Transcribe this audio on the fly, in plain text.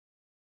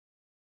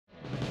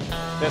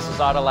This is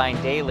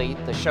Autoline Daily,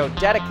 the show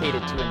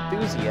dedicated to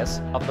enthusiasts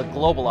of the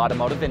global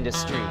automotive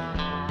industry.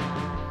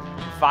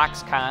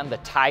 Foxconn, the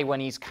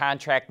Taiwanese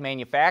contract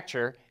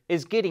manufacturer,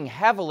 is getting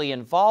heavily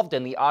involved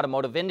in the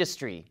automotive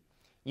industry.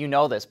 You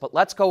know this, but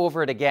let's go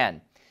over it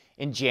again.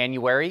 In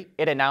January,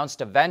 it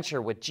announced a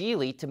venture with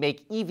Geely to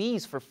make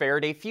EVs for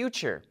Faraday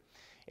Future.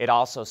 It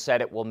also said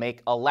it will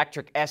make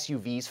electric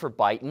SUVs for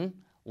Byton.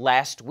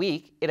 Last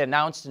week, it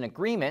announced an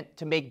agreement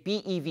to make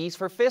BEVs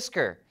for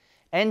Fisker.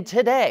 And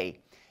today,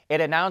 it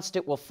announced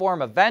it will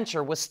form a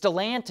venture with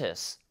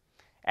Stellantis.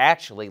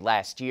 Actually,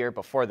 last year,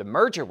 before the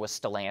merger with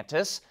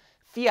Stellantis,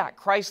 Fiat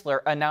Chrysler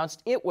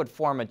announced it would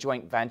form a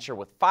joint venture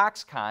with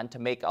Foxconn to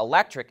make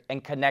electric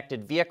and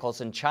connected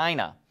vehicles in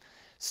China.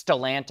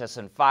 Stellantis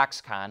and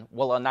Foxconn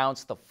will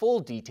announce the full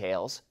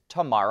details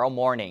tomorrow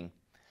morning.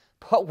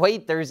 But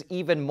wait, there's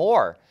even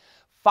more.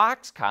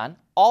 Foxconn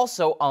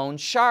also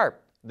owns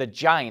Sharp, the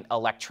giant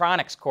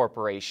electronics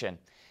corporation.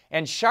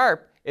 And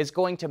Sharp is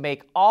going to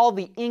make all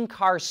the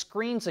in-car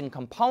screens and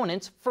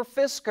components for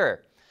Fisker.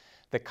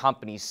 The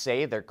companies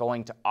say they're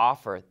going to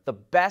offer the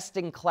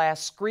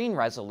best-in-class screen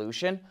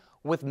resolution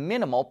with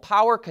minimal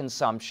power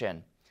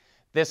consumption.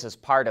 This is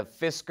part of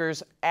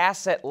Fisker's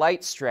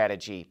asset-light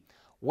strategy,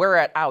 where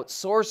it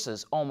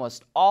outsources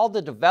almost all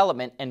the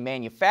development and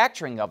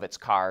manufacturing of its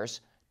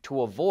cars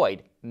to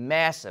avoid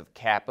massive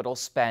capital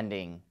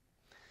spending.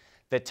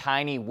 The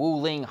tiny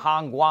Wuling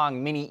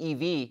Hongguang Mini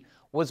EV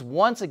was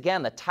once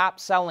again the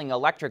top-selling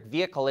electric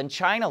vehicle in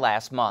China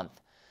last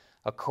month.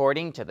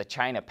 According to the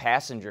China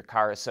Passenger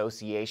Car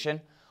Association,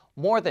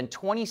 more than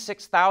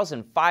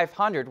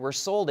 26,500 were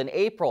sold in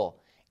April,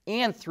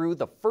 and through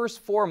the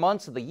first 4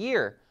 months of the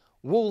year,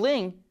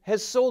 Wuling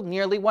has sold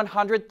nearly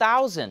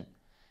 100,000.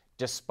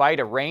 Despite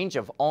a range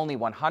of only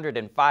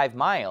 105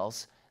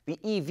 miles, the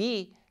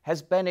EV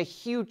has been a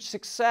huge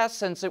success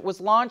since it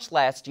was launched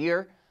last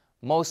year,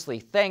 mostly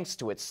thanks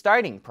to its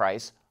starting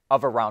price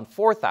of around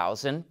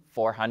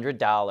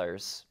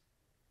 $4,400.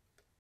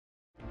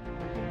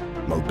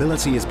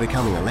 Mobility is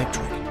becoming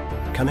electric,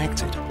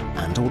 connected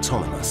and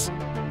autonomous,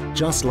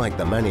 just like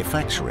the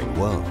manufacturing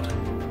world.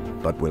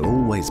 But will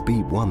always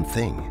be one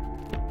thing: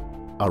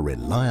 a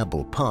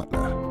reliable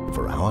partner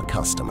for our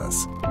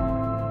customers.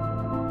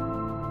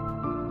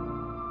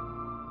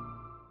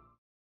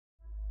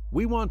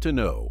 We want to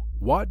know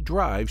what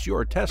drives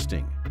your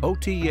testing.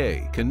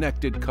 OTA,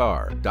 connected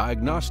car,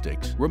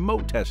 diagnostics,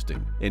 remote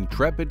testing.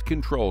 Intrepid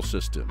Control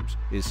Systems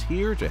is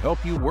here to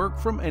help you work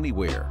from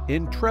anywhere.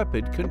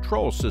 Intrepid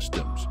Control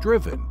Systems,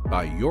 driven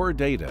by your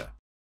data.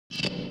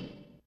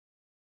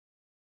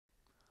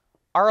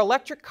 Are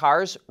electric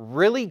cars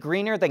really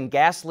greener than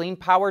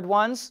gasoline-powered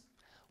ones?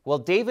 Well,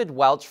 David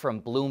Welch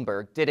from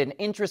Bloomberg did an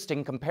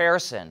interesting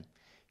comparison.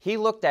 He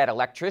looked at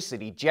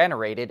electricity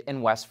generated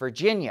in West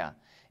Virginia,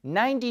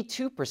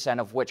 92%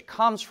 of which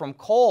comes from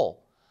coal.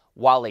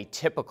 While a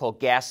typical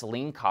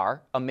gasoline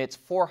car emits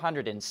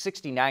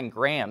 469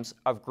 grams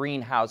of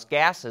greenhouse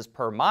gases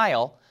per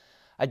mile,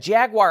 a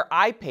Jaguar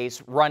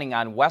I-Pace running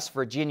on West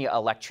Virginia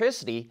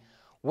electricity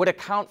would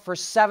account for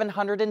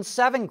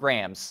 707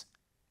 grams.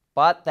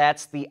 But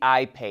that's the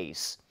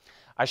I-Pace.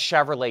 A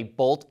Chevrolet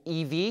Bolt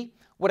EV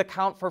would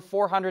account for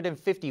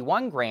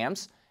 451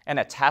 grams, and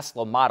a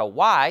Tesla Model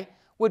Y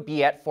would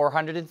be at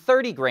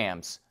 430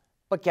 grams.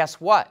 But guess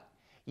what?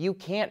 You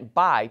can't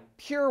buy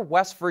pure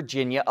West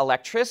Virginia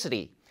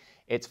electricity.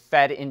 It's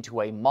fed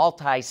into a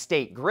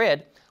multi-state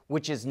grid,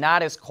 which is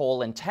not as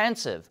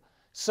coal-intensive,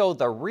 so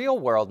the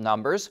real-world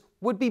numbers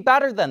would be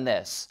better than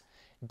this.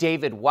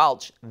 David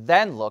Welch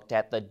then looked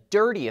at the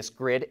dirtiest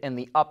grid in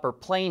the Upper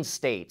Plains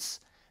states.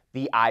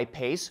 The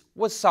I-Pace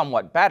was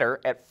somewhat better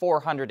at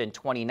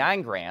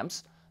 429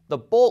 grams, the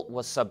Bolt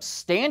was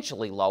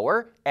substantially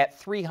lower at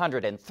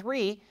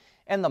 303,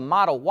 and the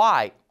Model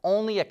Y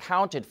only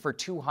accounted for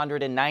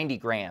 290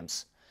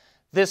 grams.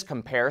 This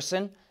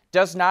comparison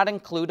does not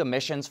include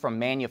emissions from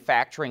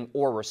manufacturing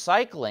or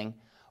recycling,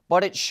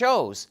 but it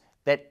shows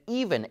that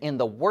even in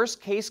the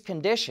worst-case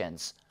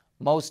conditions,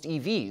 most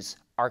EVs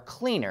are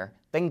cleaner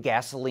than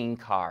gasoline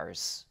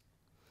cars.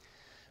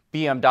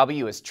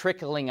 BMW is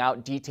trickling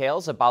out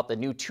details about the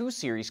new 2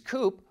 Series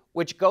Coupe,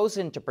 which goes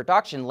into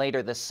production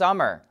later this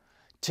summer.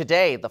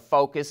 Today, the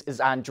focus is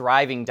on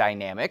driving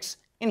dynamics,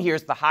 and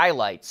here's the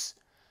highlights.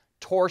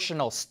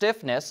 Torsional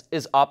stiffness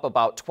is up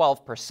about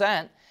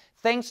 12%,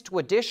 thanks to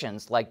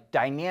additions like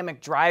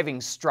dynamic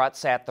driving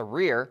struts at the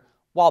rear,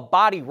 while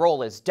body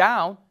roll is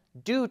down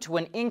due to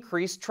an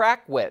increased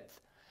track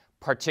width.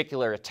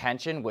 Particular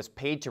attention was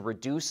paid to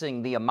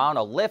reducing the amount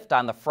of lift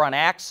on the front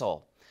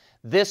axle.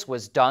 This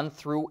was done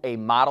through a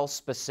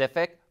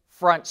model-specific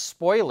front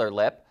spoiler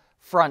lip,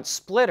 front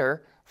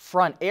splitter,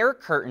 front air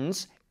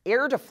curtains,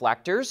 air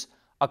deflectors,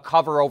 a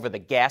cover over the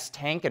gas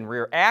tank and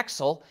rear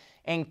axle,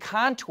 and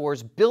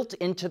contours built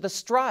into the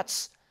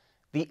struts.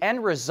 The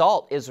end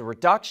result is a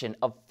reduction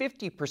of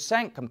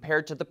 50%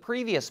 compared to the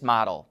previous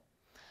model.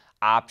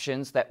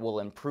 Options that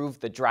will improve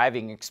the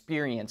driving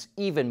experience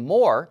even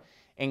more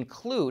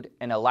include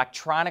an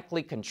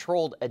electronically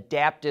controlled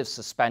adaptive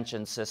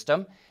suspension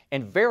system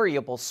and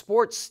variable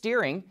sports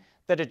steering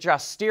that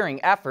adjusts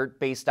steering effort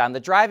based on the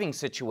driving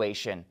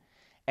situation.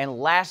 And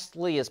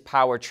lastly is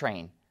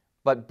powertrain.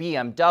 But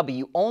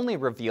BMW only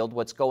revealed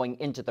what's going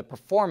into the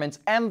Performance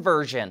M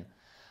version.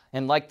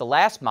 And like the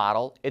last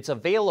model, it's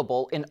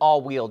available in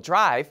all-wheel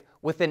drive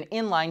with an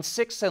inline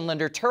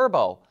 6-cylinder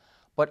turbo.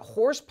 But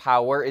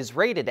horsepower is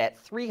rated at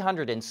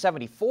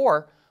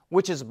 374,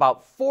 which is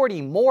about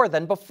 40 more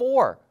than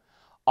before.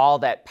 All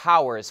that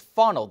power is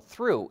funneled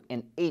through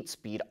an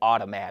 8-speed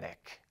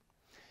automatic.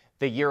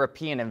 The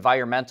European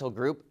environmental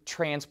group,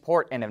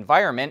 Transport and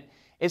Environment,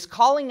 is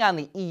calling on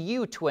the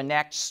EU to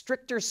enact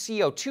stricter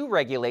CO2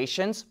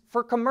 regulations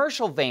for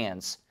commercial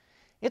vans.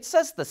 It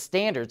says the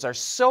standards are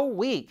so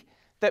weak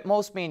that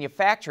most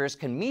manufacturers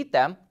can meet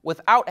them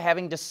without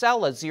having to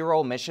sell a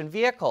zero-emission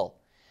vehicle.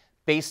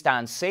 Based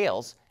on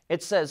sales,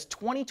 it says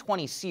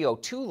 2020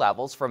 CO2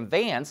 levels from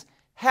vans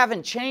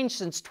haven't changed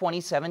since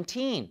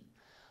 2017.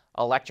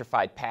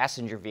 Electrified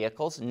passenger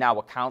vehicles now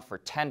account for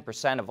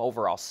 10% of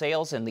overall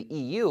sales in the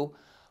EU,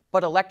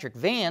 but electric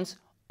vans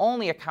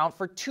only account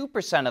for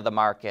 2% of the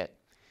market.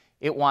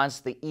 It wants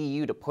the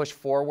EU to push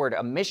forward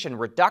emission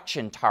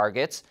reduction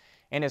targets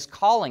and is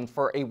calling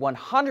for a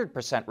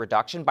 100%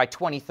 reduction by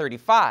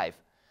 2035,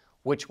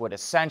 which would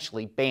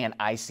essentially ban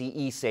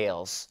ICE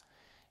sales.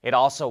 It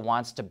also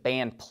wants to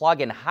ban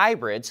plug-in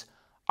hybrids,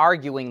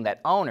 arguing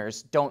that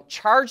owners don't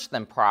charge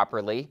them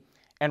properly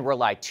and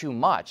rely too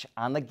much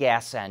on the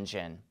gas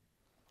engine.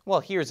 Well,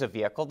 here's a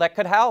vehicle that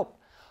could help.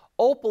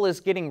 Opel is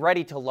getting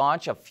ready to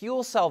launch a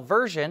fuel cell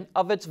version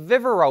of its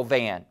Vivaro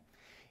van.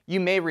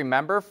 You may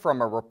remember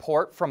from a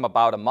report from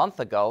about a month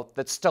ago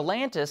that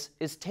Stellantis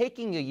is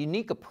taking a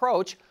unique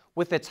approach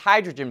with its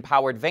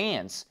hydrogen-powered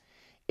vans.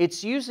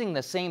 It's using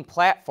the same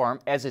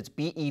platform as its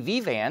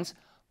BEV vans,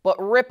 but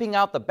ripping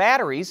out the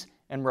batteries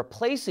and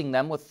replacing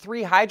them with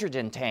 3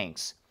 hydrogen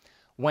tanks.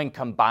 When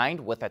combined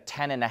with a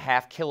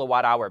 10.5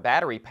 kilowatt-hour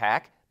battery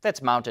pack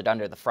that's mounted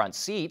under the front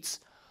seats,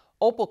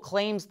 Opel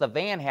claims the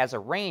van has a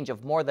range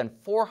of more than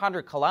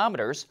 400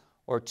 kilometers,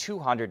 or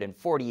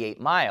 248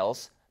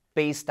 miles,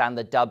 based on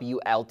the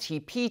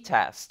WLTP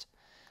test.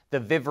 The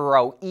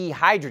Vivaro-e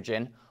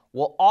hydrogen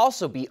will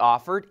also be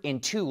offered in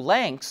 2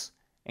 lengths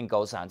and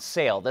goes on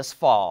sale this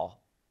fall.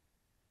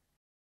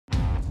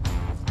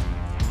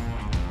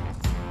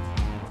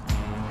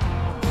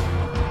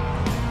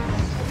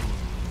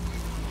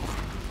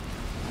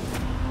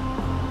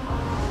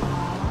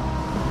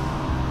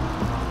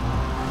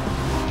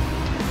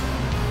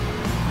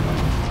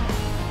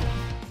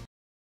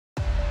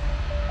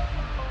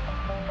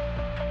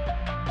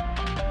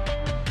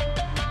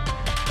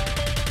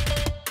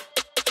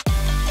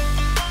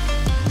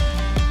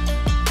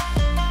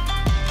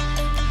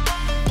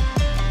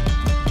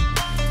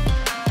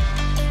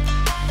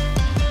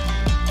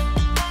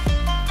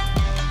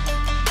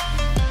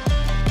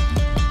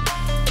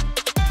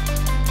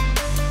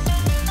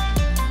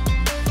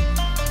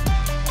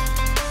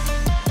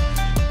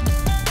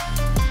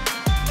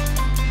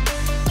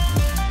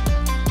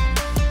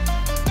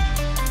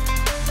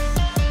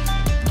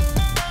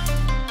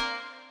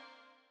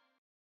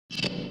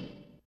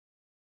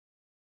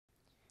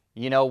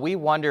 You know, we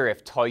wonder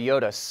if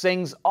Toyota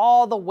sings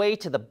all the way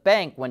to the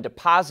bank when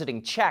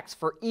depositing checks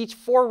for each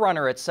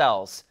 4Runner it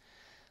sells.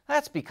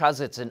 That's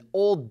because it's an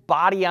old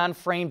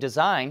body-on-frame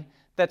design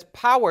that's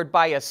powered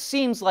by a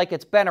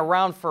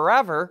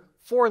seems-like-it's-been-around-forever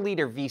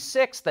 4-liter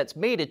V6 that's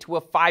mated to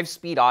a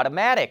 5-speed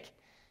automatic.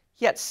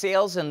 Yet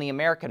sales in the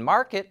American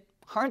market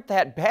aren't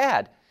that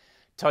bad.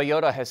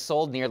 Toyota has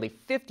sold nearly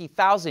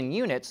 50,000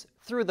 units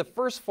through the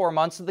first 4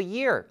 months of the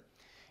year.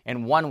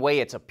 And one way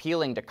it's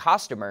appealing to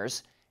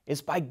customers is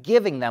by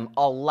giving them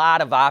a lot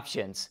of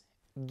options.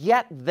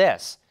 Get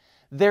this,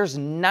 there's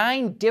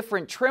 9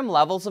 different trim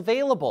levels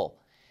available.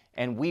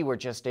 And we were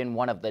just in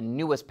one of the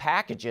newest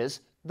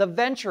packages, the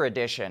Venture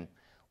Edition,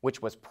 which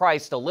was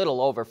priced a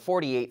little over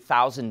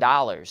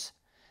 $48,000.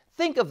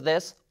 Think of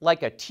this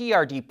like a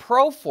TRD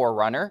Pro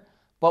 4Runner,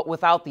 but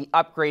without the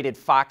upgraded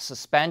Fox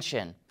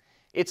suspension.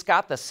 It's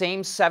got the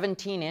same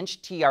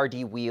 17-inch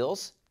TRD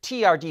wheels,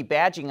 TRD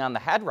badging on the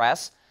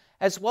headrests,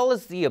 as well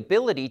as the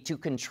ability to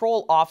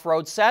control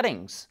off-road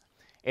settings.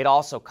 It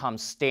also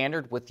comes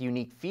standard with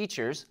unique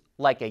features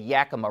like a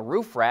Yakima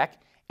roof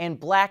rack and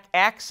black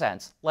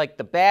accents like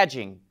the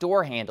badging,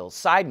 door handles,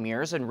 side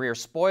mirrors, and rear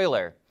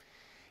spoiler.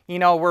 You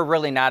know, we're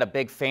really not a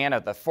big fan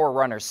of the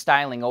 4Runner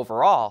styling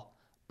overall,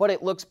 but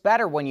it looks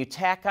better when you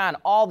tack on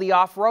all the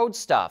off-road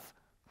stuff,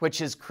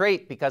 which is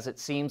great because it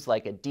seems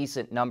like a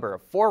decent number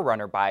of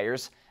 4Runner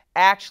buyers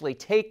actually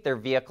take their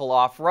vehicle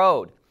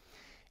off-road.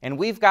 And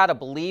we've got to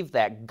believe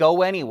that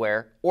go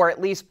anywhere, or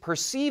at least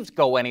perceived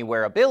go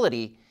anywhere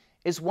ability,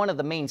 is one of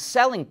the main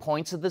selling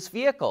points of this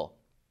vehicle,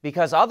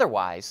 because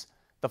otherwise,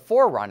 the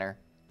 4Runner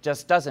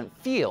just doesn't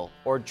feel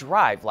or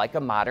drive like a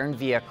modern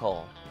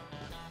vehicle.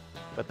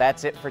 But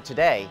that's it for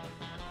today.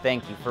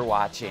 Thank you for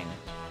watching.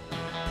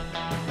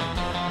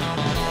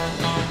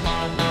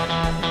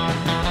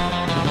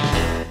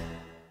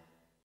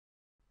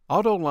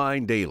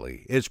 Autoline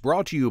Daily is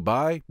brought to you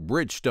by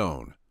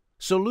Bridgestone,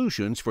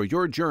 solutions for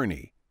your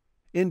journey.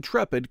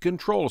 Intrepid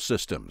Control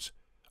Systems,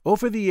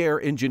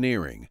 Over-the-air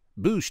engineering,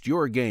 boost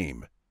your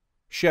game.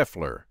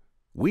 Scheffler,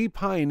 we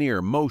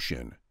pioneer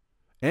motion.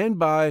 And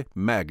by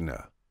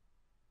Magna.